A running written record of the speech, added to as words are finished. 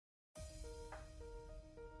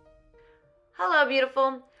Hello,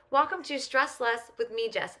 beautiful. Welcome to Stress Less with me,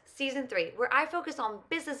 Jess, Season 3, where I focus on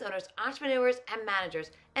business owners, entrepreneurs, and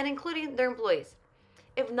managers, and including their employees.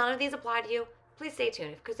 If none of these apply to you, please stay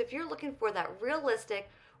tuned because if you're looking for that realistic,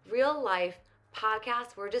 real life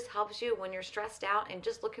podcast where it just helps you when you're stressed out and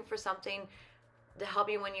just looking for something to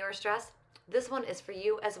help you when you're stressed, this one is for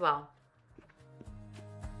you as well.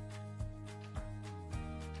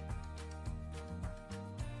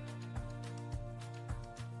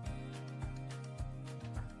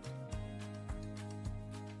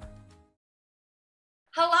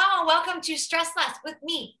 Hello, welcome to Stress Less with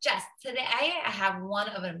me, Jess. Today I have one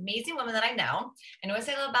of an amazing woman that I know. I know I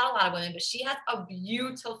say about a lot of women, but she has a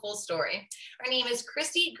beautiful story. Her name is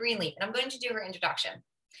Christy Greenleaf, and I'm going to do her introduction.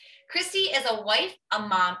 Christy is a wife, a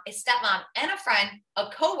mom, a stepmom, and a friend, a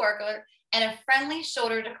co-worker, and a friendly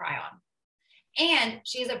shoulder to cry on. And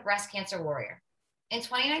she is a breast cancer warrior. In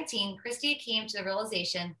 2019, Christy came to the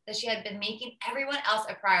realization that she had been making everyone else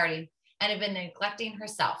a priority and had been neglecting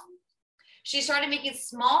herself. She started making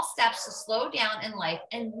small steps to slow down in life.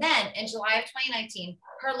 And then in July of 2019,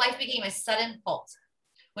 her life became a sudden halt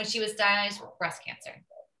when she was diagnosed with breast cancer.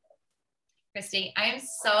 Christy, I am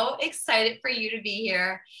so excited for you to be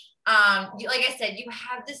here. Like I said, you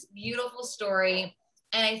have this beautiful story.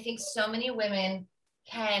 And I think so many women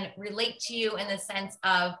can relate to you in the sense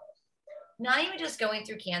of not even just going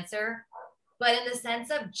through cancer, but in the sense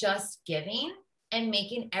of just giving and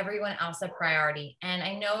making everyone else a priority. And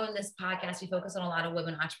I know in this podcast, we focus on a lot of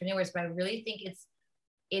women entrepreneurs, but I really think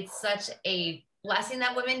it's such a blessing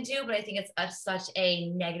that women do, but I think it's such a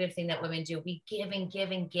negative thing that women do. We give and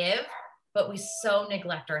give and give, but we so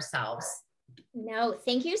neglect ourselves. No,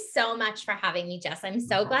 thank you so much for having me, Jess. I'm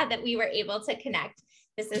so glad that we were able to connect.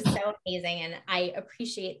 This is so amazing. And I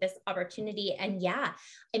appreciate this opportunity. And yeah,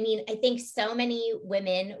 I mean, I think so many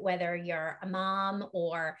women, whether you're a mom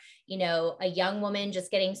or, a young woman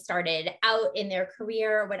just getting started out in their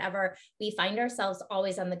career or whatever, we find ourselves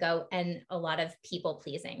always on the go and a lot of people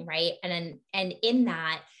pleasing, right? And in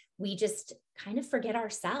that, we just kind of forget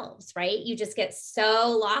ourselves, right? You just get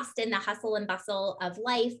so lost in the hustle and bustle of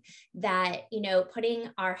life that, putting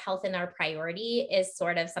our health in our priority is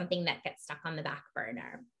sort of something that gets stuck on the back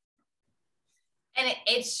burner. And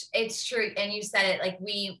it's true. And you said it, like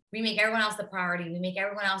we make everyone else the priority. We make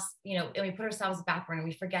everyone else, and we put ourselves back burner.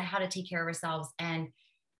 We forget how to take care of ourselves. And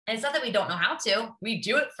it's not that we don't know how to. We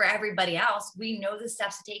do it for everybody else. We know the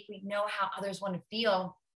steps to take. We know how others want to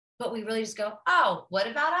feel. But we really just go, oh, what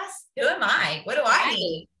about us? Who am I? What do I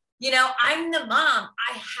need? I'm the mom.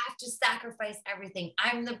 I have to sacrifice everything.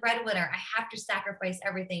 I'm the breadwinner. I have to sacrifice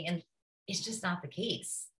everything. And it's just not the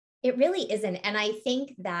case. It really isn't. And I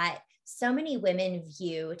think that so many women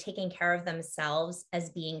view taking care of themselves as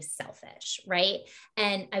being selfish, right?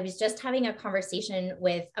 And I was just having a conversation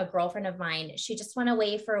with a girlfriend of mine. She just went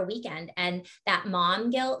away for a weekend, and that mom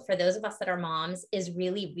guilt for those of us that are moms is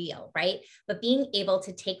really real, right? But being able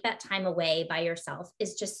to take that time away by yourself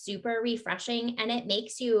is just super refreshing, and it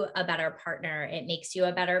makes you a better partner. It makes you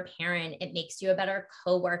a better parent. It makes you a better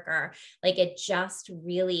coworker. Like, it just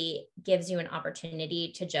really gives you an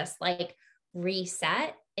opportunity to just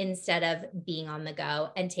reset instead of being on the go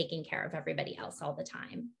and taking care of everybody else all the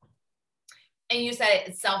time. And you said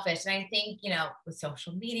it's selfish. And I think, with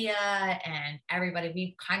social media and everybody,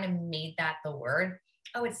 we've kind of made that the word.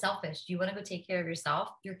 Oh, it's selfish. You want to go take care of yourself?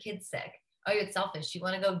 Your kid's sick. Oh, it's selfish. You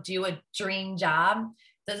want to go do a dream job?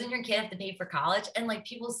 Doesn't your kid have to pay for college? And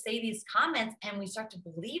people say these comments and we start to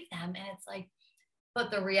believe them. And it's like,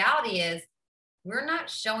 but the reality is we're not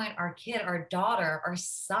showing our kid, our daughter, our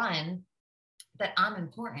son that I'm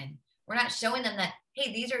important. We're not showing them that,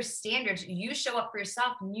 hey, these are standards. You show up for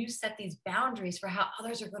yourself and you set these boundaries for how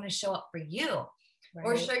others are going to show up for you. Right.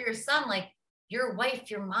 Or show your son, your wife,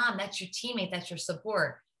 your mom, that's your teammate, that's your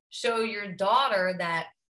support. Show your daughter that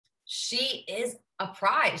she is a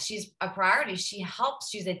prize. She's a priority. She helps.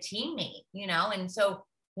 She's a teammate, And so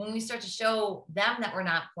when we start to show them that we're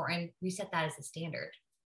not important, we set that as a standard.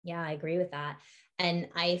 Yeah, I agree with that. And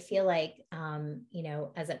I feel like,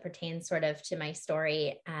 as it pertains sort of to my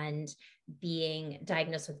story and being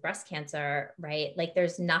diagnosed with breast cancer, right?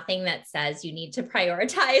 There's nothing that says you need to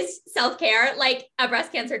prioritize self-care like a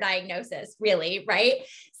breast cancer diagnosis, really, right?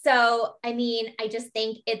 So, I just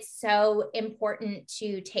think it's so important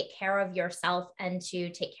to take care of yourself and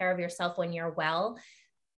to take care of yourself when you're well,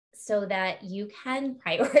 so that you can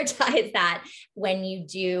prioritize that when you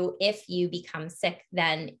do, if you become sick,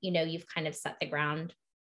 then, you've kind of set the ground,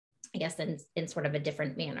 I guess, in sort of a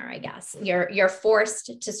different manner. I guess you're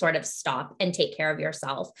forced to sort of stop and take care of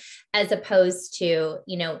yourself, as opposed to,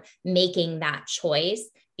 making that choice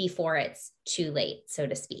before it's too late, so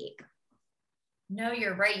to speak. No,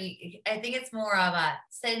 you're right. I think it's more of a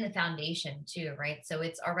setting the foundation too, right? So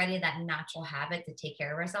it's already that natural habit to take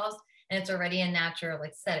care of ourselves. And it's already a natural,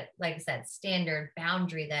 like I said, standard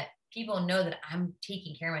boundary that people know that I'm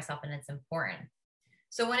taking care of myself and it's important.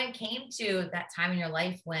 So when it came to that time in your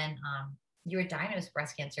life when you were diagnosed with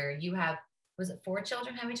breast cancer, you have, was it 4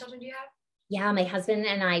 children? How many children do you have? Yeah, my husband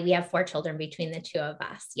and I, we have 4 children between the two of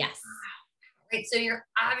us. Yes. Right. So you're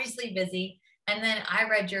obviously busy. And then I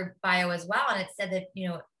read your bio as well. And it said that,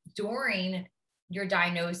 during your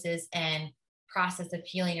diagnosis and process of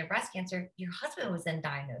healing your breast cancer, your husband was then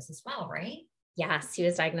diagnosed as well, right? Yes, he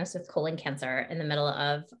was diagnosed with colon cancer in the middle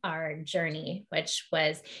of our journey, which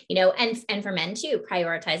was, and for men too,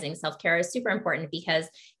 prioritizing self-care is super important because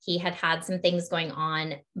he had had some things going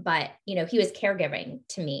on, but, he was caregiving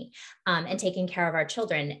to me and taking care of our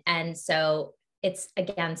children. And so it's,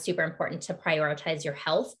 again, super important to prioritize your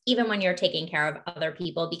health, even when you're taking care of other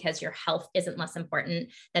people, because your health isn't less important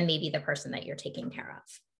than maybe the person that you're taking care of.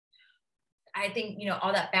 I think,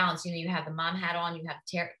 all that balance, you have the mom hat on, you have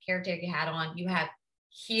the caretaker hat on, you have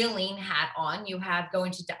healing hat on, you have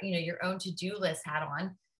going to, your own to-do list hat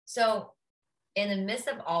on. So in the midst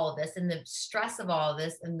of all of this and the stress of all of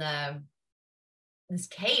this and this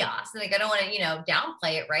chaos, like, I don't want to,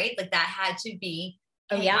 downplay it, right? Like that had to be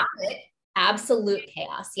chaotic. Yeah, absolute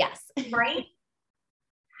chaos. Yes. Right.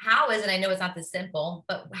 How is it? I know it's not this simple,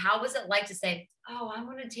 but how was it like to say, oh, I'm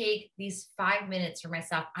going to take these 5 minutes for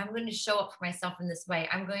myself. I'm going to show up for myself in this way.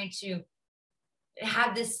 I'm going to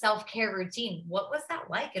have this self-care routine. What was that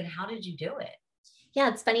like? And how did you do it? Yeah,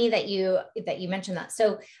 it's funny that you mentioned that.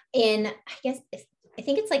 So I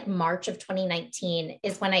think it's like March of 2019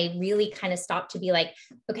 is when I really kind of stopped to be like,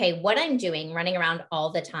 okay, what I'm doing, running around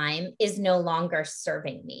all the time, is no longer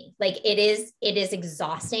serving me. Like it is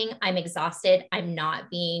exhausting. I'm exhausted. I'm not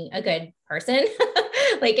being a good person.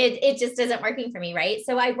 Like it just isn't working for me. Right.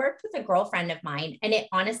 So I worked with a girlfriend of mine, and it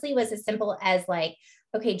honestly was as simple as like,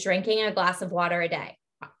 okay, drinking a glass of water a day.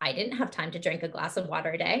 I didn't have time to drink a glass of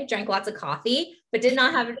water a day, drank lots of coffee, but did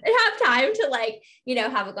not have time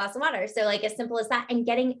to have a glass of water. So like as simple as that, and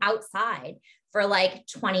getting outside for like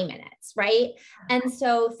 20 minutes. Right. And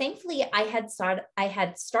so thankfully I had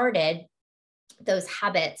started those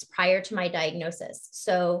habits prior to my diagnosis,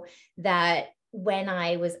 so that when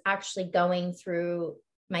I was actually going through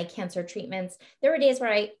my cancer treatments, there were days where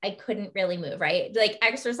I couldn't really move, right? Like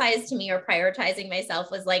exercise to me, or prioritizing myself,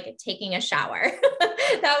 was like taking a shower.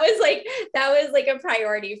 that was like a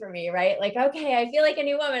priority for me, right? Like, okay, I feel like a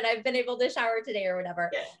new woman. I've been able to shower today or whatever.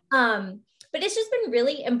 But it's just been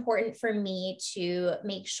really important for me to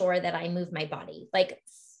make sure that I move my body, like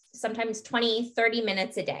sometimes 20, 30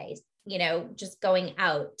 minutes a day, just going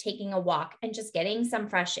out, taking a walk, and just getting some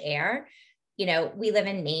fresh air. We live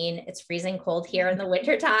in Maine. It's freezing cold here in the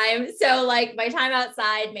winter time. So like my time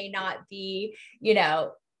outside may not be,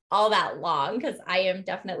 all that long, because I am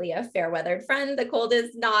definitely a fair weathered friend. The cold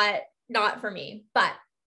is not for me, but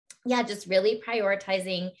yeah, just really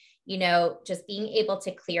prioritizing, just being able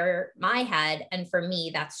to clear my head. And for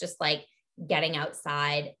me, that's just like getting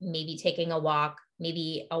outside, maybe taking a walk,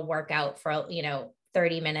 maybe a workout for,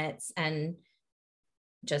 30 minutes, and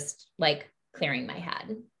just like clearing my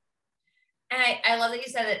head. And I love that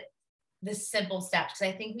you said it, the simple steps,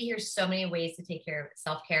 because I think we hear so many ways to take care of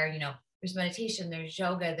self-care. There's meditation, there's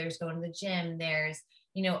yoga, there's going to the gym, there's,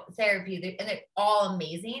 therapy, and they're all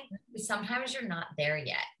amazing. But sometimes you're not there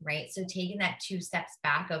yet, right? So taking that 2 steps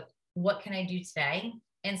back of what can I do today?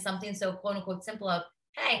 And something so quote unquote simple of,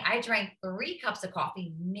 hey, I drank 3 cups of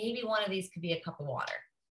coffee. Maybe one of these could be a cup of water.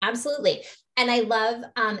 Absolutely. And I love,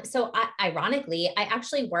 ironically, I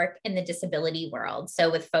actually work in the disability world.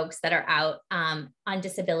 So with folks that are out on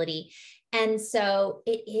disability. And so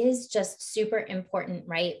it is just super important,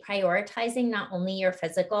 right? Prioritizing not only your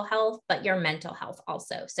physical health, but your mental health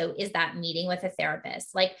also. So is that meeting with a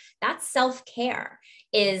therapist? Like that's self-care,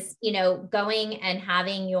 is, going and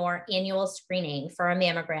having your annual screening for a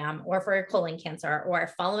mammogram or for colon cancer, or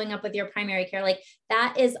following up with your primary care. Like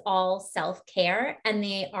that is all self-care. And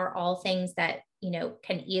they are all things that,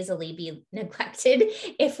 can easily be neglected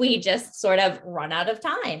if we just sort of run out of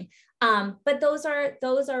time. But those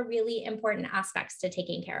are really important aspects to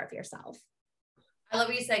taking care of yourself. I love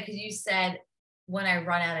what you said, because you said when I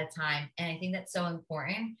run out of time. And I think that's so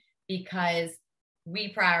important, because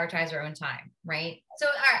we prioritize our own time, right? So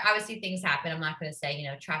obviously things happen. I'm not going to say,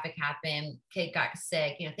 traffic happened, kid got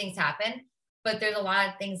sick, things happen, but there's a lot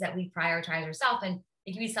of things that we prioritize ourselves. And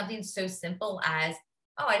it can be something so simple as,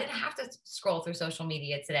 oh, I didn't have to scroll through social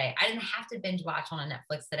media today. I didn't have to binge watch on a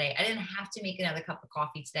Netflix today. I didn't have to make another cup of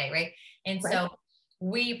coffee today, right? And right. So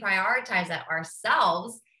we prioritize that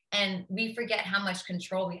ourselves. And we forget how much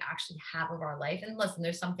control we actually have of our life. And listen,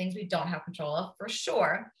 there's some things we don't have control of for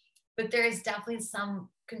sure, but there is definitely some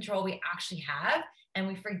control we actually have. And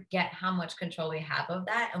we forget how much control we have of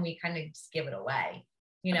that. And we kind of just give it away,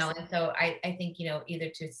 you know? And so I think, you know, either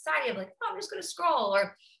to society of like, oh, I'm just going to scroll,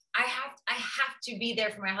 or I have to be there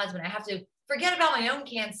for my husband. I have to forget about my own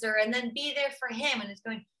cancer and then be there for him. And it's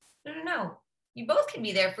going, no, no, no. You both can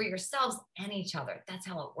be there for yourselves and each other. That's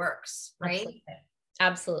how it works, right? Absolutely.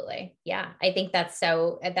 Absolutely. Yeah. I think that's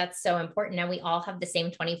so important. And we all have the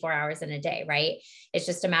same 24 hours in a day, right? It's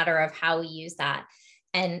just a matter of how we use that.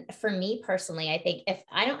 And for me personally, I think if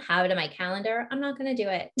I don't have it in my calendar, I'm not going to do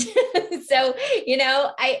it. So, you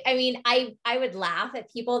know, I mean, I would laugh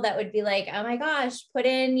at people that would be like, oh my gosh, put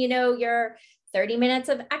in, you know, your 30 minutes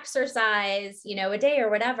of exercise, you know, a day or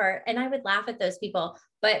whatever. And I would laugh at those people.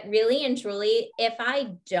 But really and truly, if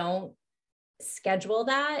I don't schedule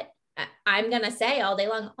that, I'm going to say all day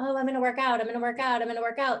long, oh, I'm going to work out. I'm going to work out. I'm going to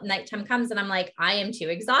work out. Nighttime comes and I'm like, I am too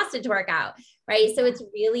exhausted to work out. Right. So it's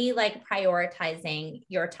really like prioritizing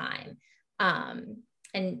your time,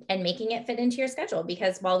 and making it fit into your schedule,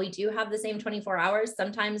 because while we do have the same 24 hours,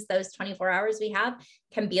 sometimes those 24 hours we have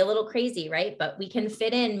can be a little crazy, right? But we can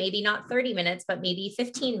fit in maybe not 30 minutes, but maybe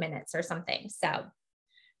 15 minutes or something. So.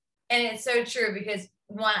 And it's so true, because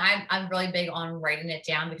one, I'm really big on writing it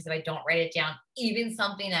down, because if I don't write it down, even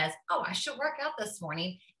something as, oh, I should work out this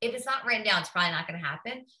morning, if it's not written down, it's probably not going to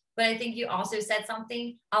happen. But I think you also said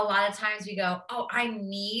something, a lot of times we go, oh, I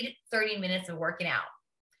need 30 minutes of working out.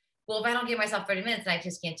 Well, if I don't give myself 30 minutes, I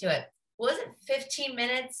just can't do it. Well, isn't 15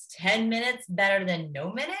 minutes, 10 minutes better than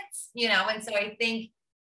no minutes? You know? And so I think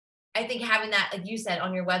having that, like you said,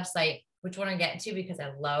 on your website, which one I'm getting to, because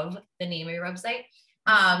I love the name of your website.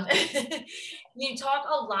 You talk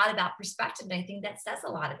a lot about perspective, and I think that says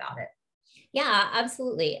a lot about it. Yeah,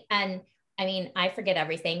 absolutely. And I mean, I forget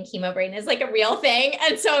everything. Chemo brain is like a real thing.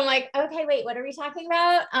 And so I'm like, okay, wait, what are we talking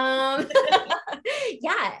about?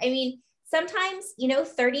 Yeah, I mean, sometimes, you know,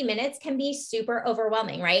 30 minutes can be super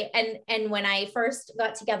overwhelming, right? And when I first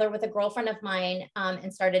got together with a girlfriend of mine,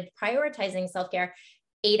 and started prioritizing self-care,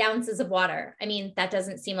 8 ounces of water. I mean, that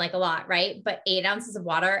doesn't seem like a lot, right? But 8 ounces of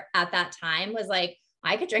water at that time was like,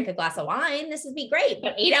 I could drink a glass of wine. This would be great.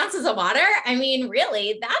 But 8 ounces of water, I mean,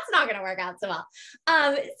 really, that's not going to work out so well.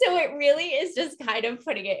 So it really is just kind of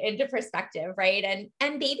putting it into perspective, right?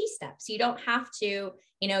 And baby steps. You don't have to,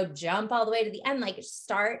 you know, jump all the way to the end. Like,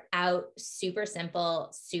 start out super simple,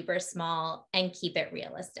 super small, and keep it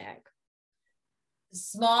realistic.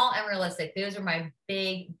 Small and realistic. Those are my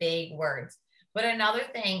big, big words. But another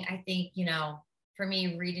thing, I think, you know, for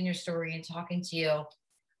me, reading your story and talking to you,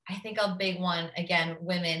 I think a big one, again,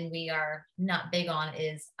 women, we are not big on,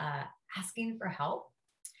 is asking for help.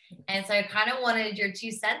 And so I kind of wanted your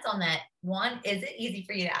 2 cents on that. One, is it easy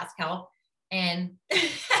for you to ask help? And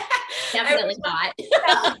definitely not.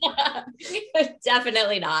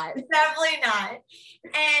 Definitely not. Definitely not.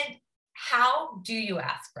 And how do you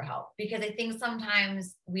ask for help? Because I think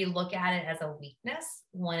sometimes we look at it as a weakness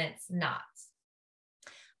when it's not.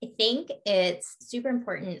 I think it's super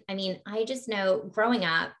important. I mean, I just know growing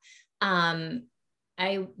up,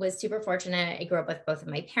 I was super fortunate. I grew up with both of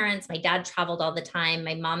my parents. My dad traveled all the time.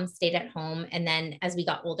 My mom stayed at home. And then as we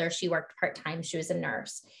got older, she worked part-time. She was a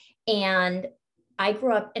nurse. And I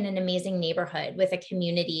grew up in an amazing neighborhood with a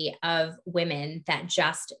community of women that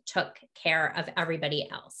just took care of everybody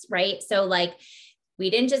else, right? So like, we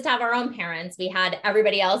didn't just have our own parents, we had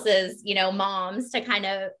everybody else's, you know, moms to kind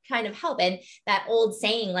of help. And that old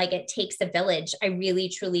saying, like, it takes a village, I really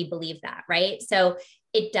truly believe that, right? So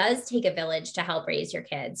it does take a village to help raise your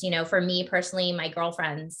kids. You know, for me personally, my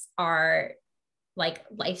girlfriends are like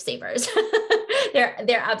lifesavers.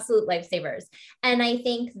 They're absolute lifesavers. And I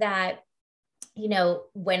think that, you know,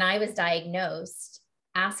 when I was diagnosed,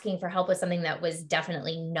 asking for help was something that was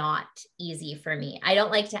definitely not easy for me. I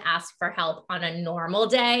don't like to ask for help on a normal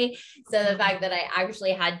day. So the fact that I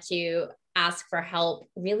actually had to ask for help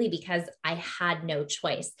really because I had no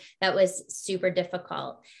choice, that was super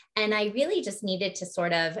difficult. And I really just needed to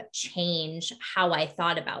sort of change how I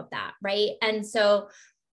thought about that. Right. And so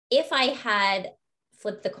if I had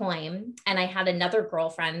flipped the coin and I had another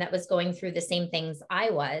girlfriend that was going through the same things I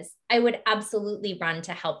would absolutely run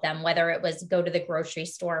to help them, whether it was go to the grocery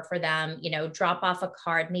store for them, you know, drop off a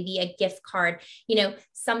card, maybe a gift card, you know,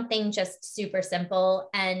 something just super simple.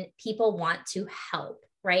 And people want to help,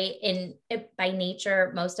 right? And by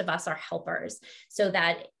nature, most of us are helpers. So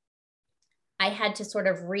that I had to sort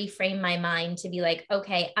of reframe my mind to be like,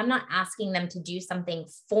 okay, I'm not asking them to do something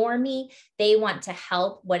for me. They want to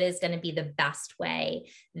help. What is going to be the best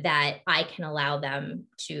way that I can allow them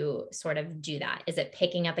to sort of do that? Is it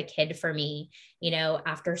picking up a kid for me,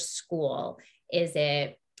 after school? Is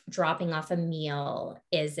it dropping off a meal?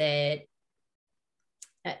 Is it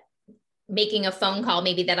making a phone call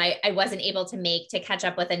maybe that I wasn't able to make to catch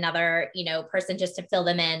up with another, person, just to fill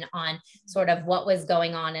them in on sort of what was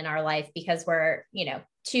going on in our life, because we're,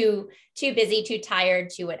 too busy, too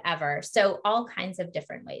tired, too whatever. So all kinds of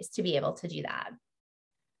different ways to be able to do that.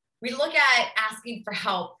 We look at asking for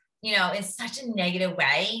help, in such a negative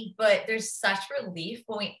way, but there's such relief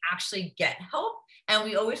when we actually get help. And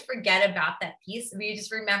we always forget about that piece. We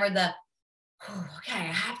just remember okay,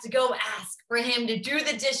 I have to go ask for him to do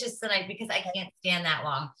the dishes tonight because I can't stand that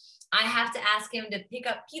long. I have to ask him to pick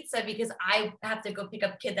up pizza because I have to go pick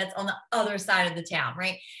up a kid that's on the other side of the town,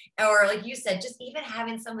 right? Or like you said, just even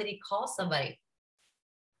having somebody call somebody.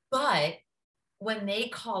 But when they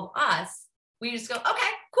call us, we just go,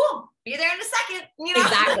 okay, cool. Be there in a second.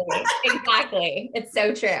 Exactly. It's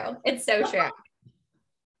so true. It's so true.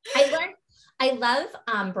 I love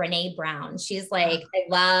Brene Brown. She's like, I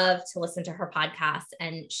love to listen to her podcast,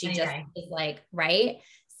 and she just is like, right,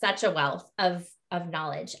 such a wealth of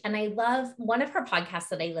knowledge. And I love one of her podcasts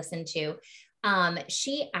that I listened to.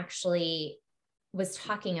 She actually was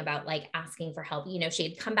talking about like asking for help. She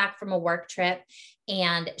had come back from a work trip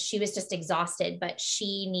and she was just exhausted, but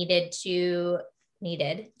she needed to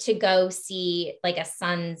go see like a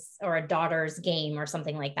son's or a daughter's game or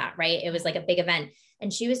something like that, right? It was like a big event.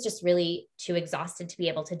 And she was just really too exhausted to be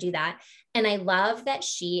able to do that. And I love that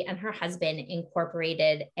she and her husband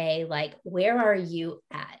incorporated where are you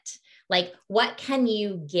at? Like, what can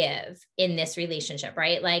you give in this relationship,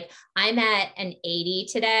 right? Like, I'm at an 80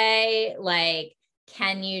 today. Like,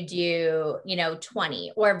 can you do,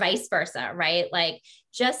 20 or vice versa, right? Like,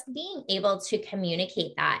 just being able to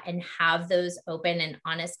communicate that and have those open and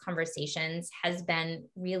honest conversations has been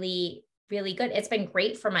really, really good. It's been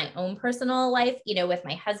great for my own personal life, with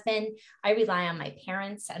my husband. I rely on my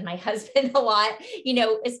parents and my husband a lot,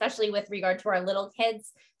 especially with regard to our little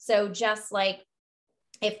kids. So just like,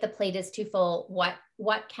 if the plate is too full,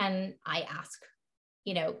 what can I ask,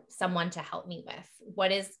 someone to help me with?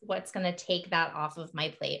 What's going to take that off of my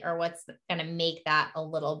plate, or what's going to make that a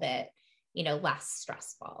little bit, less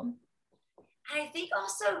stressful? I think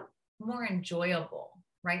also more enjoyable,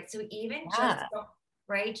 right? So even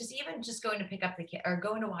just going to pick up the kid or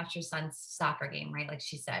going to watch your son's soccer game, right? Like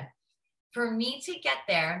she said, for me to get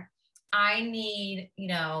there, I need,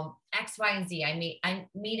 X, Y, and Z. I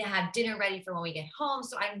need to have dinner ready for when we get home.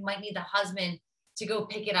 So I might need the husband to go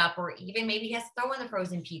pick it up, or even maybe he has to throw in the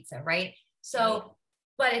frozen pizza, right? So,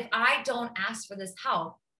 But if I don't ask for this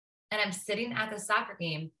help and I'm sitting at the soccer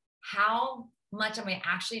game, how much am I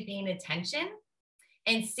actually paying attention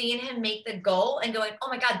and seeing him make the goal and going, oh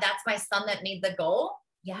my God, that's my son that made the goal?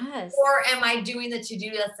 Yes. Or am I doing the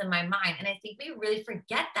to-do list in my mind? And I think we really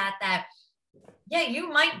forget that, yeah,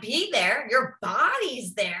 you might be there, your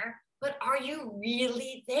body's there, but are you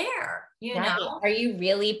really there? Are you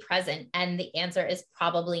really present? And the answer is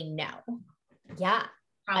probably no. Yeah.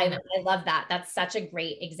 I love that. That's such a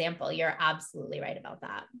great example. You're absolutely right about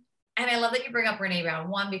that. And I love that you bring up Brene Brown,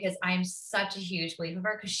 one, because I'm such a huge believer of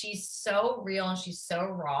her, because she's so real and she's so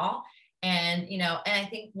raw. And, and I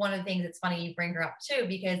think one of the things that's funny, you bring her up too,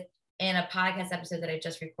 because in a podcast episode that I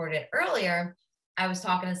just recorded earlier, I was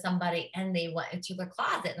talking to somebody and they went into their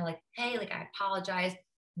closet and they're like, hey, like, I apologize.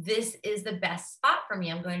 This is the best spot for me.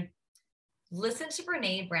 I'm going, listen to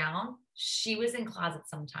Brene Brown. She was in closets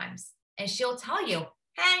sometimes, and she'll tell you,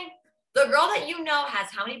 hey, the girl that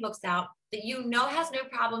has how many books out, that has no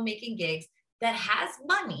problem making gigs, that has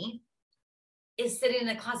money, is sitting in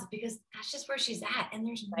a closet because that's just where she's at. And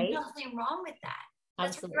there's nothing wrong with that.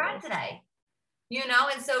 That's Absolutely. Where you're at today.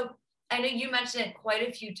 And so I know you mentioned it quite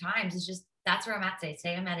a few times. It's just, that's where I'm at today.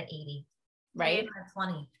 Today I'm at an 80. Right. I'm at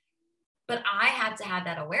 20. But I have to have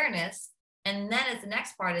that awareness. And then as the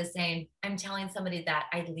next part is saying, I'm telling somebody that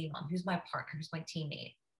I lean on, who's my partner, who's my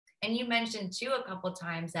teammate. And you mentioned too, a couple of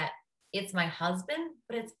times, that it's my husband,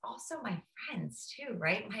 but it's also my friends too,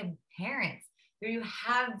 right? My parents. You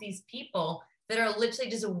have these people that are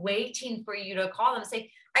literally just waiting for you to call them and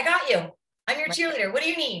say, I got you. I'm your cheerleader. What do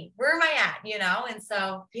you need? Where am I at? And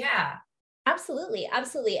so, yeah. Absolutely.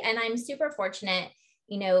 Absolutely. And I'm super fortunate,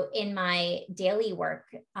 in my daily work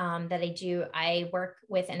that I do. I work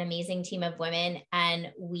with an amazing team of women,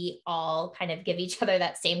 and we all kind of give each other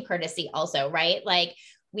that same courtesy also, right? Like,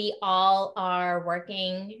 we all are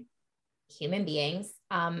working human beings.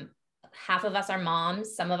 half of us are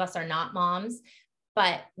moms, some of us are not moms,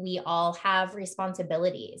 but we all have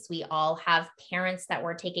responsibilities. We all have parents that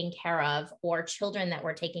we're taking care of, or children that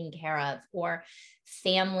we're taking care of, or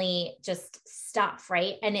family just stuff,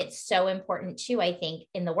 right? And it's so important too, I think,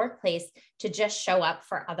 in the workplace to just show up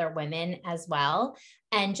for other women as well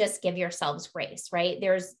and just give yourselves grace, right?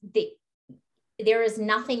 There is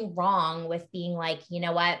nothing wrong with being like, you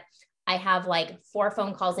know what? I have like 4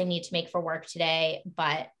 phone calls I need to make for work today,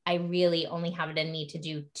 but I really only have it in me to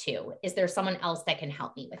do 2. Is there someone else that can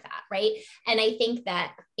help me with that? Right. And I think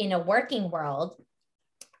that in a working world,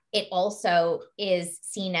 it also is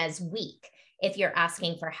seen as weak if you're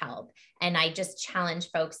asking for help. And I just challenge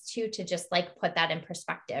folks too, to just like put that in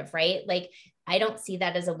perspective, right? Like, I don't see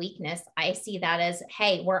that as a weakness. I see that as,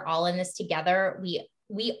 hey, we're all in this together.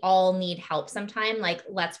 We all need help sometime. Like,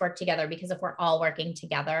 let's work together, because if we're all working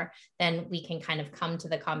together, then we can kind of come to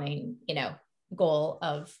the common, goal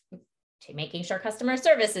of making sure customer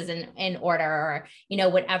service is in order, or,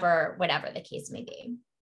 whatever the case may be.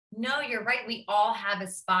 No, you're right. We all have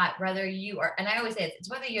a spot, whether you are, and I always say it's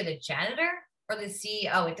whether you're the janitor or the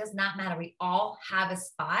CEO, it does not matter. We all have a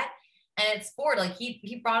spot, and it's for, like,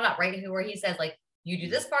 he brought up, right, where he says, like, you do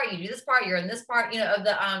this part, you're in this part, of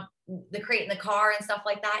the crate in the car and stuff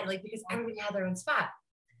like that. Like, because everybody had their own spot.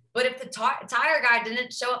 But if the tire guy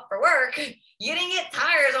didn't show up for work, you didn't get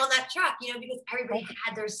tires on that truck, because everybody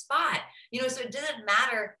had their spot, so it doesn't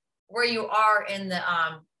matter where you are in the,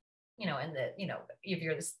 if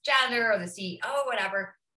you're the janitor or the CEO,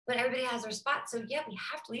 whatever, but everybody has their spot. So yeah, we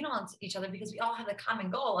have to lean on each other, because we all have the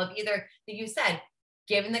common goal of either, like you said,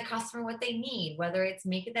 giving the customer what they need, whether it's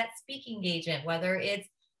making that speaking engagement, whether it's,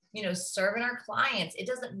 serving our clients. It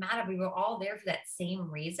doesn't matter. We were all there for that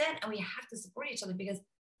same reason, and we have to support each other, because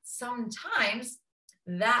sometimes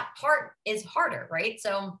that part is harder, right?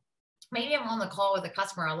 So maybe I'm on the call with a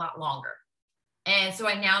customer a lot longer, and so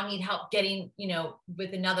I now need help getting,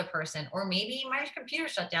 with another person, or maybe my computer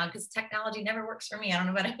shut down because technology never works for me. I don't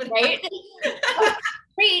know about anybody. Right?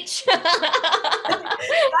 Preach. That's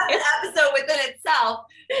an episode within itself,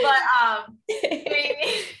 but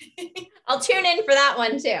maybe I'll tune in for that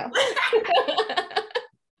one too.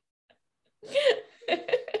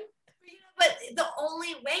 But the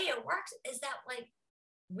only way it works is that, like,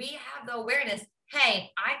 we have the awareness,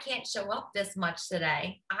 hey, I can't show up this much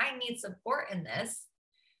today. I need support in this.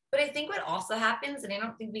 But I think what also happens, and I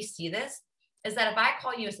don't think we see this, is that if I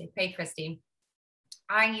call you and say, hey, Christy,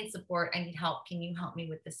 I need support, I need help, can you help me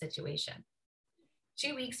with this situation?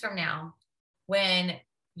 2 weeks from now, when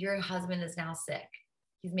your husband is now sick,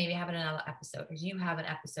 he's maybe having another episode, or you have an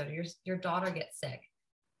episode, or your daughter gets sick,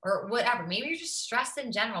 or whatever. Maybe you're just stressed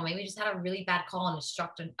in general. Maybe you just had a really bad call and it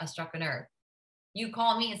struck a nerve. You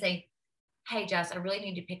call me and say, hey, Jess, I really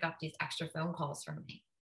need to pick up these extra phone calls from me.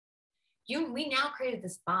 We now created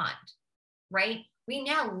this bond, right? We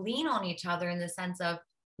now lean on each other in the sense of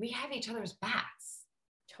we have each other's backs.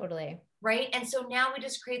 Totally. Right. And so now we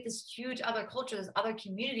just create this huge other culture, this other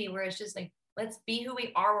community where it's just like, let's be who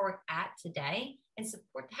we are where we're at today and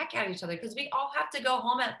support the heck out of each other, because we all have to go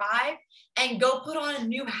home at 5 and go put on a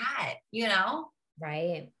new hat,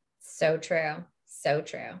 Right. So true. So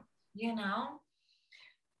true.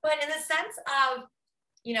 But in the sense of,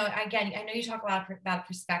 again, I know you talk about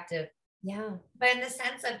perspective. Yeah. But in the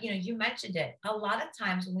sense of, you mentioned it, a lot of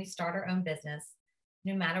times when we start our own business,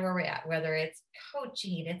 no matter where we're at, whether it's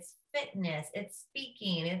coaching, it's fitness, it's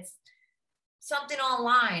speaking, it's something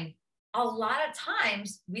online, a lot of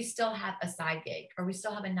times we still have a side gig, or we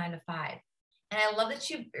still have a 9 to 5. And I love that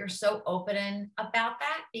you're so open about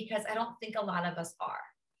that, because I don't think a lot of us are.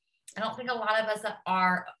 I don't think a lot of us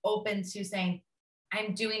are open to saying,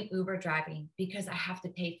 I'm doing Uber driving because I have to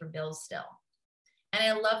pay for bills still. And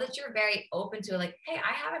I love that you're very open to it, like, hey,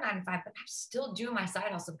 I have a 9 to 5, but I'm still doing my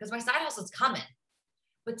side hustle because my side hustle is coming.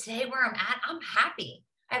 But today where I'm at, I'm happy.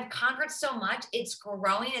 I've conquered so much. It's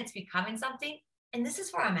growing. It's becoming something. And this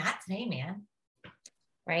is where I'm at today, man.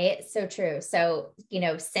 Right. So true. So,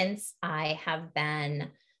 since I have been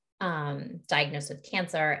diagnosed with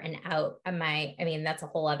cancer and that's a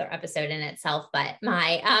whole other episode in itself, but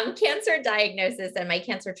my cancer diagnosis and my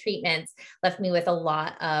cancer treatments left me with a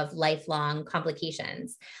lot of lifelong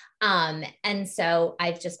complications. And so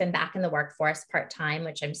I've just been back in the workforce part-time,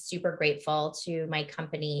 which I'm super grateful to my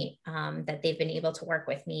company that they've been able to work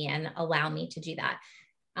with me and allow me to do that.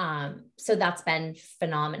 So that's been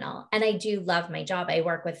phenomenal. And I do love my job. I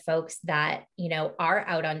work with folks that, are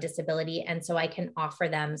out on disability. And so I can offer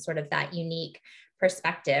them sort of that unique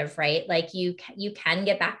perspective, right? Like you can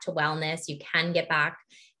get back to wellness, you can get back,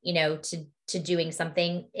 to to doing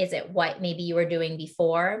something? Is it what maybe you were doing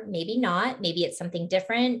before? Maybe not. Maybe it's something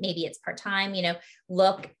different. Maybe it's part-time,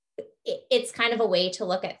 it's kind of a way to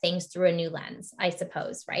look at things through a new lens, I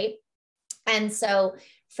suppose. Right. And so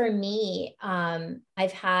for me,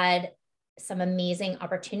 I've had some amazing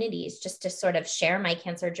opportunities just to sort of share my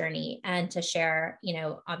cancer journey and to share,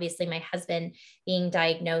 obviously my husband being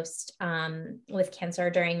diagnosed with cancer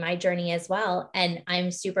during my journey as well. And I'm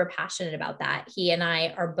super passionate about that. He and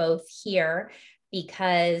I are both here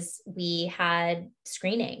because we had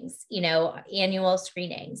screenings, annual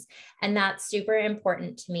screenings. And that's super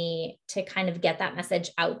important to me to kind of get that message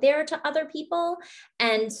out there to other people.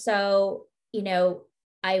 And so,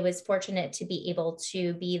 I was fortunate to be able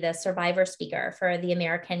to be the survivor speaker for the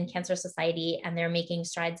American Cancer Society and their Making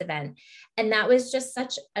Strides event. And that was just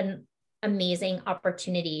such an amazing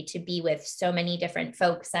opportunity to be with so many different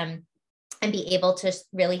folks and be able to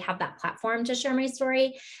really have that platform to share my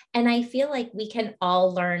story. And I feel like we can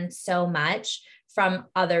all learn so much from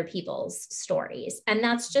other people's stories. And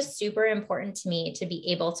that's just super important to me to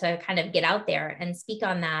be able to kind of get out there and speak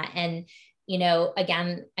on that. And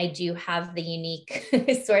again, I do have the unique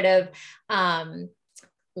sort of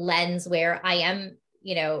lens where I am,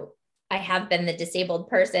 I have been the disabled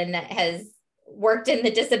person that has worked in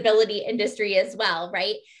the disability industry as well.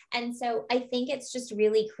 Right. And so I think it's just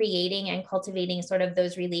really creating and cultivating sort of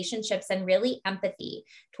those relationships and really empathy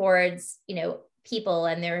towards, people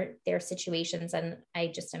and their situations. And I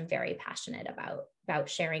just am very passionate about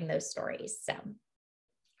sharing those stories. So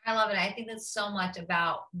I love it. I think that's so much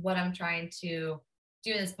about what I'm trying to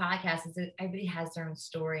do in this podcast is that everybody has their own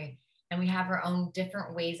story and we have our own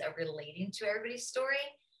different ways of relating to everybody's story.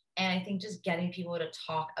 And I think just getting people to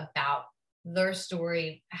talk about their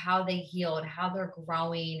story, how they healed, how they're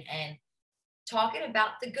growing, and talking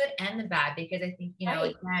about the good and the bad, because I think,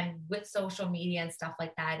 right. Again, with social media and stuff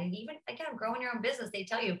like that, and even again, growing your own business, they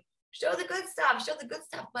tell you, show the good stuff,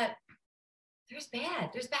 but there's bad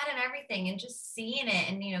in everything, and just seeing it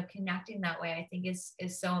and, connecting that way, I think is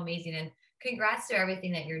so amazing. And congrats to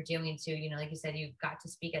everything that you're doing too. Like you said, you got to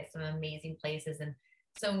speak at some amazing places, and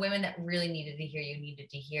some women that really needed to hear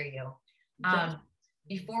you. Yes.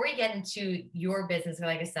 Before we get into your business,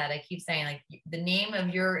 like I said, I keep saying like the name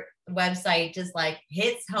of your website just like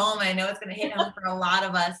hits home. I know it's going to hit home for a lot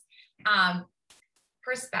of us.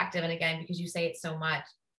 Perspective. And again, because you say it so much,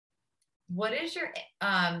 what is your,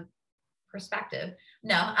 perspective?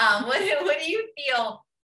 No. What do you feel?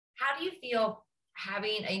 How do you feel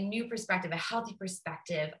having a new perspective, a healthy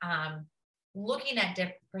perspective, looking at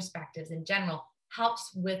different perspectives in general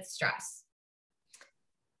helps with stress?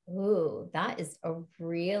 Ooh, that is a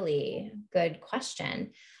really good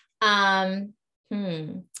question.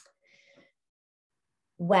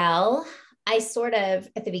 Well, I sort of,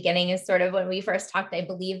 at the beginning is sort of when we first talked, I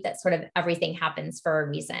believe that sort of everything happens for a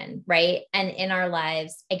reason, right? And in our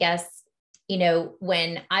lives, I guess,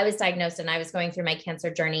 when I was diagnosed and I was going through my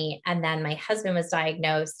cancer journey, and then my husband was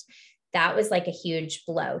diagnosed, that was like a huge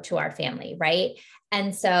blow to our family, right?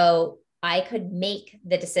 And so I could make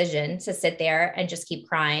the decision to sit there and just keep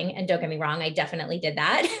crying. And don't get me wrong, I definitely did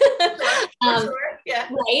that. Sure. Yeah.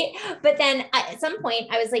 Right. But then at some point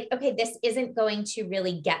I was like, okay, this isn't going to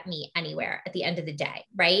really get me anywhere at the end of the day.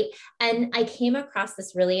 Right. And I came across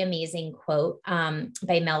this really amazing quote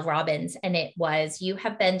by Mel Robbins. And it was, "You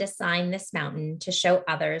have been assigned this mountain to show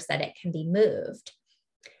others that it can be moved."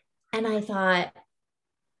 And I thought,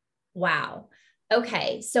 wow.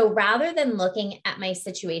 Okay. So rather than looking at my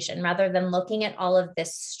situation, rather than looking at all of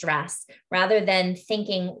this stress, rather than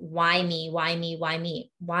thinking, why me, why me, why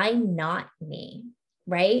me, why not me?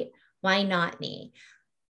 Right? Why not me?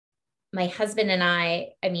 My husband and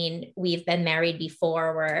I mean, we've been married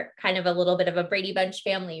before. We're kind of a little bit of a Brady Bunch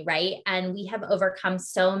family, right? And we have overcome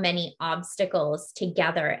so many obstacles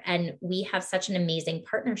together. And we have such an amazing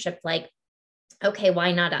partnership. Like, okay,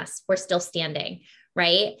 why not us? We're still standing,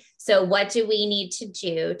 right? So what do we need to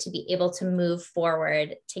do to be able to move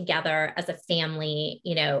forward together as a family,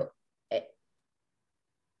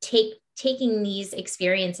 taking these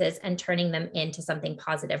experiences and turning them into something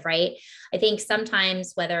positive, right? I think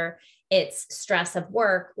sometimes whether it's stress of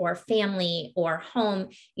work or family or home,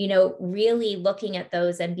 really looking at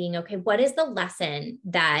those and being, okay, what is the lesson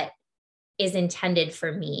that is intended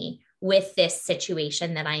for me with this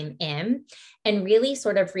situation that I'm in, and really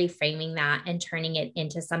sort of reframing that and turning it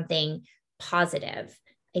into something positive,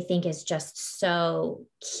 I think is just so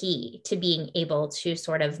key to being able to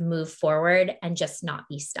sort of move forward and just not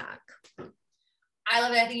be stuck. I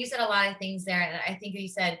love it. I think you said a lot of things there. And I think you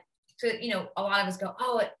said, so, a lot of us go,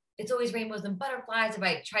 oh, it's always rainbows and butterflies if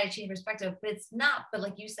I try to change perspective, but it's not. But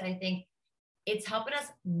like you said, I think it's helping us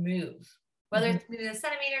move. whether it's moving a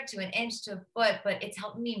centimeter to an inch to a foot, but it's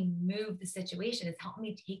helping me move the situation. It's helping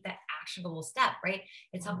me take that actionable step, right?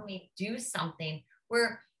 It's helping me do something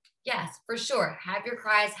where, yes, for sure, have your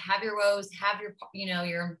cries, have your woes, have your,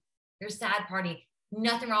 your sad party.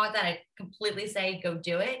 Nothing wrong with that. I completely say go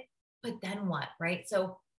do it, but then what, right?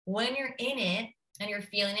 So when you're in it and you're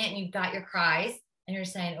feeling it and you've got your cries and you're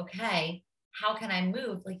saying, okay, how can I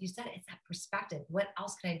move? Like you said, it's that perspective. What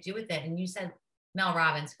else can I do with it? And you said Mel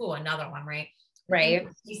Robbins, cool, another one, right? Right.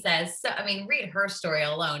 She says, so, I mean, read her story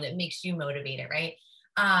alone. It makes you motivated, right?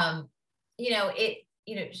 She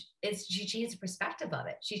changed the perspective of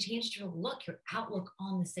it. She changed your outlook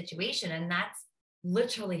on the situation. And that's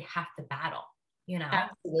literally half the battle,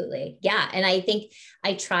 Absolutely. Yeah. And I think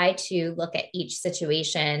I try to look at each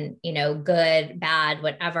situation, good, bad,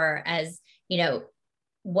 whatever, as,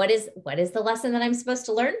 what is the lesson that I'm supposed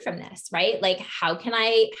to learn from this, right? Like, how can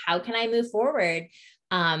I move forward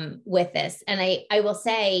with this? And I will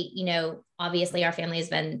say, obviously our family has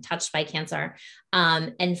been touched by cancer.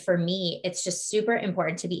 And for me, it's just super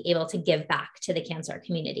important to be able to give back to the cancer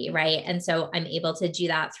community. Right. And so I'm able to do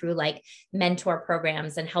that through like mentor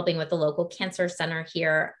programs and helping with the local cancer center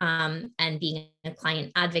here, and being a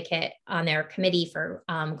client advocate on their committee for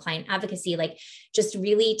client advocacy, like just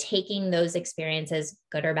really taking those experiences,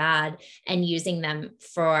 good or bad, and using them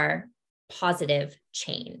for positive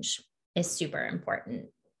change is super important.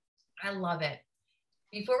 I love it.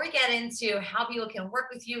 Before we get into how people can work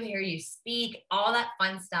with you, hear you speak, all that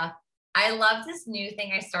fun stuff, I love this new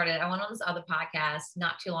thing I started. I went on this other podcast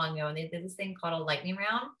not too long ago, and they did this thing called a lightning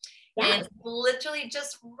round. Yeah. And it's literally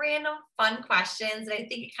just random fun questions. And I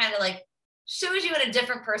think it kind of like shows you in a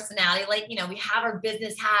different personality. Like, we have our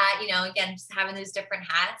business hat, again, just having those different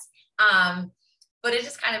hats. But it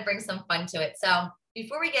just kind of brings some fun to it. So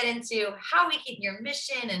before we get into how we keep your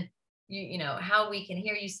mission and how we can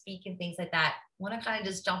hear you speak and things like that, I want to kind of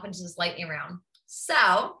just jump into this lightning round.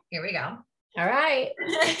 So here we go. All right.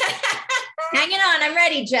 Hanging on. I'm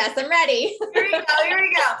ready, Jess. I'm ready. Here we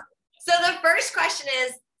go. So the first question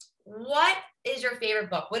is, what is your favorite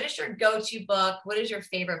book? What is your go-to book? What is your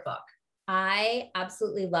favorite book? I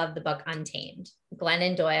absolutely love the book Untamed,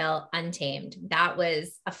 Glennon Doyle, Untamed. That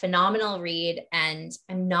was a phenomenal read. And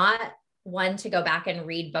I'm not one to go back and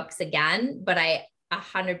read books again, but I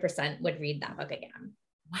 100% would read that book again.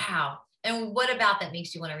 Wow. And what about that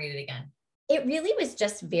makes you want to read it again? It really was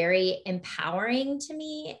just very empowering to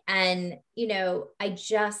me. And, I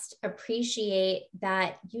just appreciate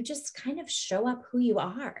that you just kind of show up who you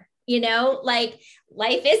are, like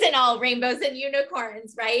life isn't all rainbows and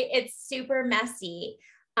unicorns, right? It's super messy.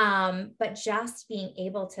 But just being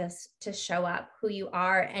able to show up who you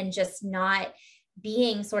are and just not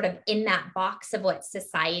being sort of in that box of what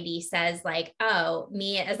society says, like, oh,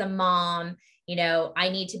 me as a mom, I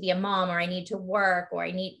need to be a mom, or I need to work, or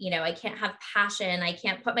I need, I can't have passion. I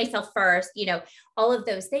can't put myself first, all of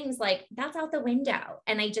those things, like that's out the window.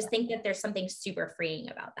 And I just think that there's something super freeing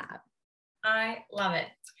about that. I love it.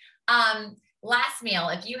 Last meal,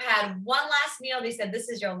 if you had one last meal, they said, this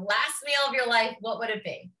is your last meal of your life, what would it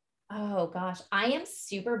be? Oh gosh, I am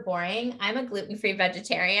super boring. I'm a gluten-free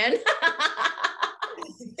vegetarian.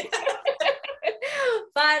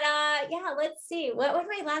 But yeah, let's see. What would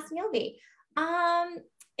my last meal be?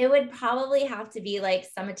 It would probably have to be like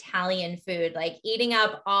some Italian food, like eating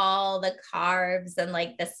up all the carbs and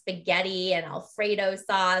like the spaghetti and Alfredo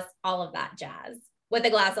sauce, all of that jazz with a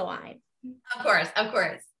glass of wine. Of course.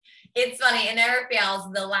 It's funny. It never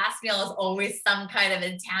fails. The last meal is always some kind of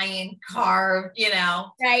Italian carb,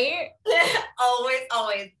 Right?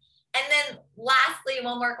 always. And then lastly,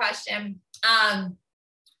 one more question.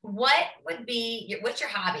 What's your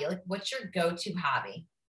hobby? Like, what's your go-to hobby?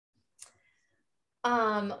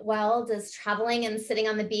 Well, does traveling and sitting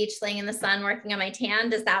on the beach, laying in the sun, working on my tan,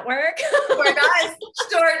 does that work? Sure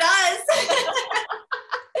does.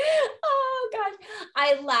 Oh gosh.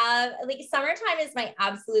 I love, like, summertime is my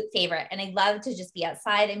absolute favorite. And I love to just be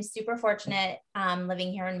outside. I'm super fortunate,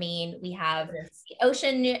 living here in Maine. We have the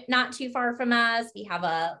ocean not too far from us. We have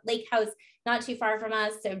a lake house not too far from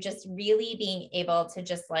us. So just really being able to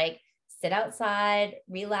just like sit outside,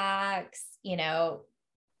 relax,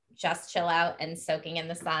 just chill out and soaking in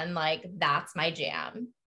the sun. Like that's my jam.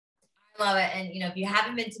 I love it. And, if you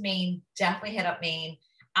haven't been to Maine, definitely hit up Maine.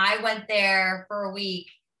 I went there for a week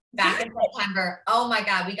back in September. Oh my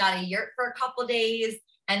God. We got a yurt for a couple of days.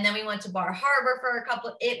 And then we went to Bar Harbor for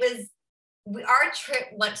our trip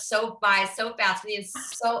went so fast.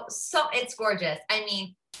 It's gorgeous. I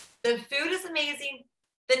mean, the food is amazing.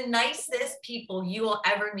 The nicest people you will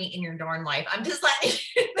ever meet in your darn life. I'm just letting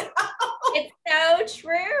you know. It's so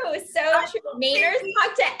true. So true. Mainers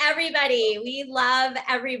talk to everybody. We love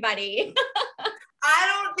everybody.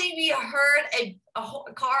 I don't think we heard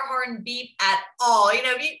a car horn beep at all. You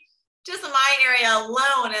know, just in my area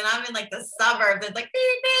alone, and I'm in like the suburbs. It's like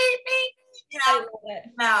beep, beep, beep. You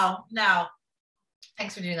know, no.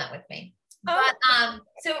 Thanks for doing that with me. But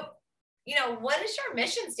so, you know, what is your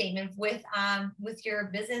mission statement with your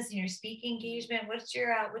business and your speaking engagement? What's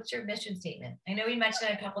your mission statement? I know we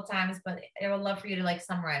mentioned it a couple of times, but I would love for you to like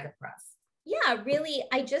summarize it for us. Yeah, really.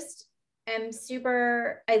 I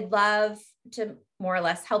love to more or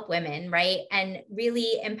less help women, right? And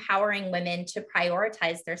really empowering women to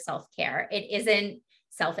prioritize their self-care. It isn't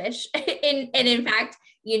selfish. And in fact,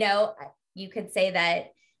 you know, you could say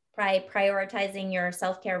that by prioritizing your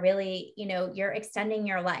self-care, really, you know, you're extending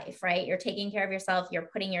your life, right? You're taking care of yourself, you're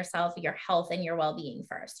putting yourself, your health and your well-being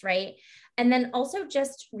first, right? And then also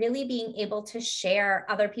just really being able to share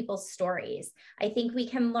other people's stories. I think we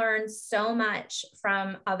can learn so much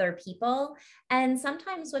from other people. And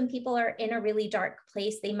sometimes when people are in a really dark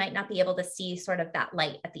place, they might not be able to see sort of that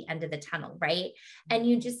light at the end of the tunnel, right? And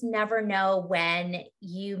you just never know when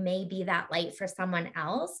you may be that light for someone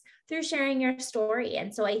else through sharing your story.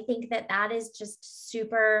 And so I think that is just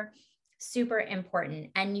super, super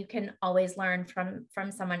important. And you can always learn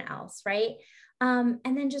from someone else, right? And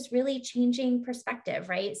then just really changing perspective,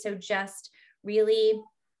 right? So just really,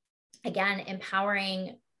 again,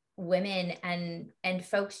 empowering women and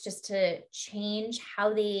folks just to change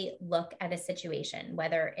how they look at a situation,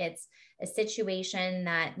 whether it's a situation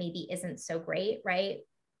that maybe isn't so great, right?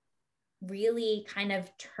 Really kind of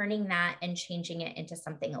turning that and changing it into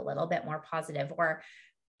something a little bit more positive, or,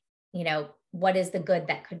 you know, what is the good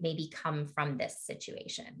that could maybe come from this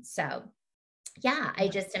situation? So yeah, I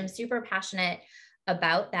just am super passionate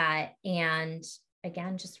about that. And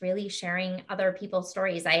again, just really sharing other people's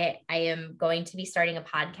stories. I am going to be starting a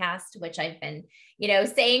podcast, which I've been, you know,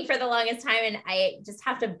 saying for the longest time. And I just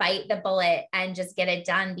have to bite the bullet and just get it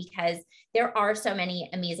done, because there are so many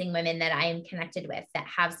amazing women that I am connected with that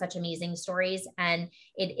have such amazing stories. And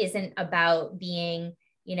it isn't about being,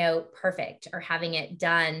 you know, perfect or having it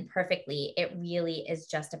done perfectly. It really is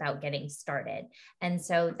just about getting started. And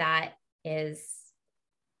so that is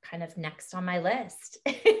kind of next on my list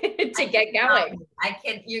to get going.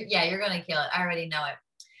 You're going to kill it. I already know it.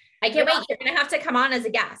 I can't wait. You're going to have to come on as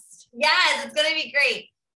a guest. Yes, it's going to be great.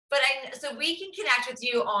 But so we can connect with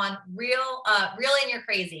you on Real in Your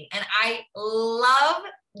Crazy. And I love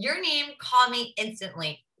your name. Call me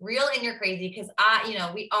instantly. Real in Your Crazy. Because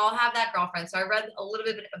we all have that girlfriend. So I read a little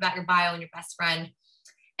bit about your bio and your best friend.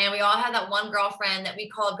 And we all have that one girlfriend that we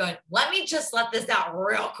call up going, let this out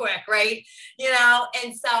real quick, right? You know?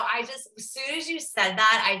 And so as soon as you said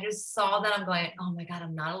that, I just saw that. I'm going, oh my God,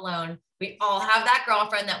 I'm not alone. We all have that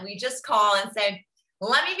girlfriend that we just call and say,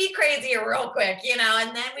 let me be crazy real quick, you know?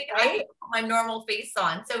 And then I put my normal face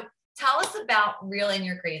on. So tell us about Real in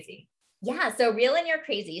Your Crazy. Yeah. So Reel in Your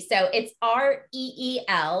Crazy. So it's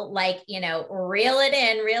REEL, like, you know, reeling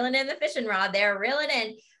in the fishing rod there, reel it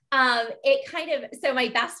in. So my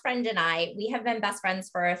best friend and we have been best friends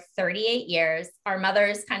for 38 years. Our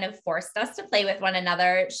mothers kind of forced us to play with one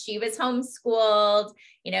another. She was homeschooled,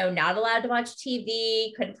 you know, not allowed to watch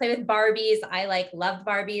TV, couldn't play with Barbies. I loved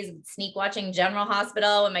Barbies, sneak watching General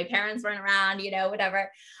Hospital when my parents weren't around, you know,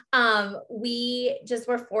 whatever. We just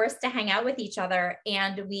were forced to hang out with each other,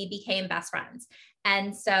 and we became best friends.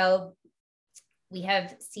 And so we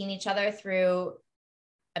have seen each other through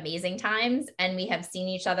amazing times, and we have seen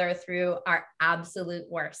each other through our absolute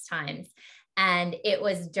worst times. And it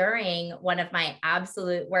was during one of my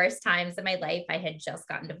absolute worst times in my life. I had just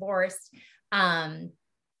gotten divorced. I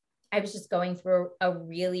was just going through a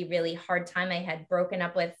really, really hard time. I had broken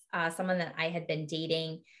up with someone that I had been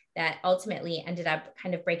dating that ultimately ended up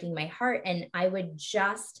kind of breaking my heart. And I would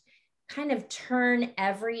just kind of turn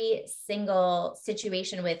every single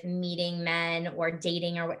situation with meeting men or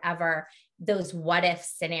dating or whatever, those what if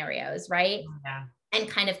scenarios, right? Yeah. And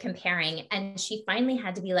kind of comparing. And she finally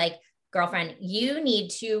had to be like, girlfriend, you need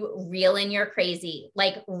to reel in your crazy,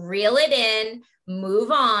 like reel it in,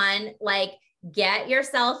 move on, like get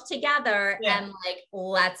yourself together and like,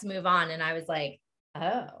 let's move on. And I was like,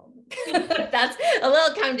 oh, that's a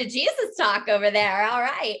little come to Jesus talk over there. All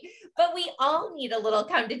right. But we all need a little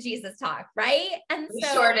come to Jesus talk, right? And we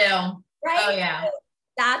sure do. Right. Oh yeah. So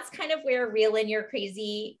that's kind of where Reel in Your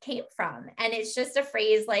Crazy came from. And it's just a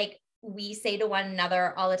phrase like we say to one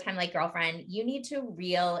another all the time, like, girlfriend, you need to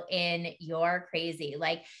reel in your crazy.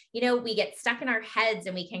 Like, you know, we get stuck in our heads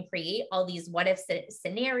and we can create all these what if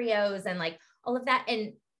scenarios and like all of that.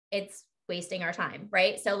 And it's wasting our time,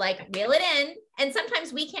 right? So like reel it in. And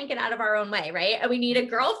sometimes we can't get out of our own way, right? And we need a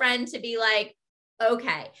girlfriend to be like,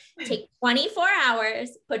 okay, take 24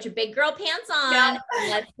 hours, put your big girl pants on, and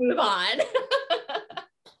let's move on.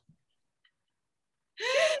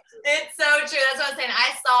 It's so true. That's what I was saying.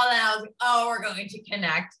 I saw that. I was like, oh, we're going to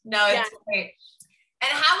connect. No, it's great.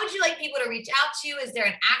 And how would you like people to reach out to you? Is there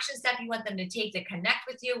an action step you want them to take to connect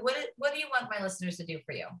with you? What do you want my listeners to do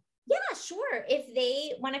for you? Yeah, sure. If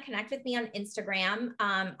they want to connect with me on Instagram,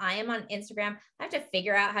 I am on Instagram. I have to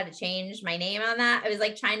figure out how to change my name on that. I was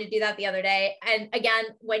like trying to do that the other day. And again,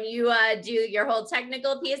 when you do your whole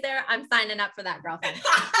technical piece there, I'm signing up for that, girlfriend.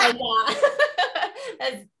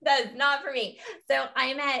 That's not for me. So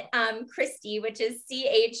I'm at Christy, which is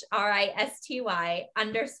CHRISTY _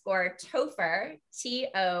 Topher, TOPHER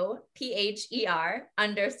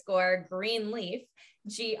 _ Greenleaf,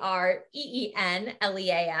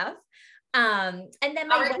 GREENLEAF. And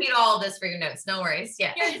then I'll repeat all of this for your notes. No worries.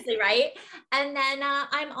 Yeah. Seriously, right? And then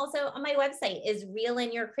I'm also on my website is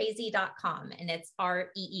reelinyourcrazy.com, and it's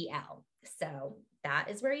REEL. So that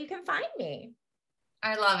is where you can find me.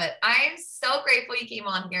 I love it. I am so grateful you came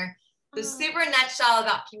on here. The super nutshell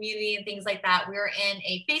about community and things like that. We were in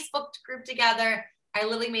a Facebook group together. I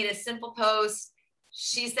literally made a simple post.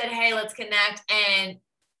 She said, hey, let's connect. And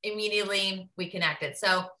immediately we connected.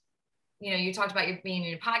 So, you know, you talked about being in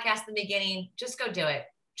your podcast in the beginning. Just go do it.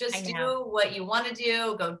 Just do what you want to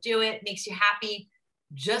do. Go do it. Makes you happy.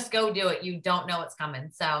 Just go do it. You don't know what's coming.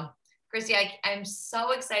 So, Christy, I'm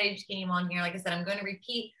so excited you came on here. Like I said, I'm going to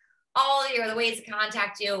repeat all the ways to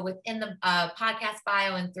contact you within the podcast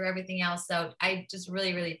bio and through everything else. So I just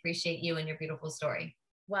really, really appreciate you and your beautiful story.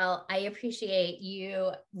 Well, I appreciate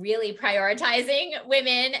you really prioritizing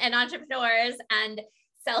women and entrepreneurs and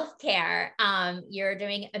self-care. You're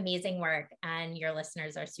doing amazing work, and your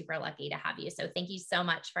listeners are super lucky to have you. So thank you so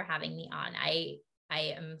much for having me on. I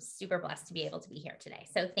am super blessed to be able to be here today.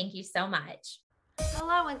 So thank you so much.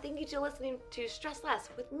 Hello, and thank you for listening to Stress Less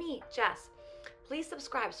with me, Jess. Please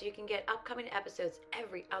subscribe so you can get upcoming episodes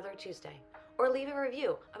every other Tuesday. Or leave a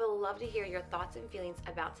review. I would love to hear your thoughts and feelings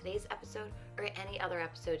about today's episode or any other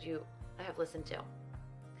episode you have listened to.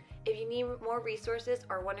 If you need more resources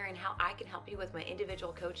or wondering how I can help you with my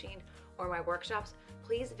individual coaching or my workshops,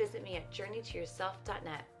 please visit me at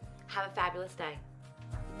journeytoyourself.net. Have a fabulous day.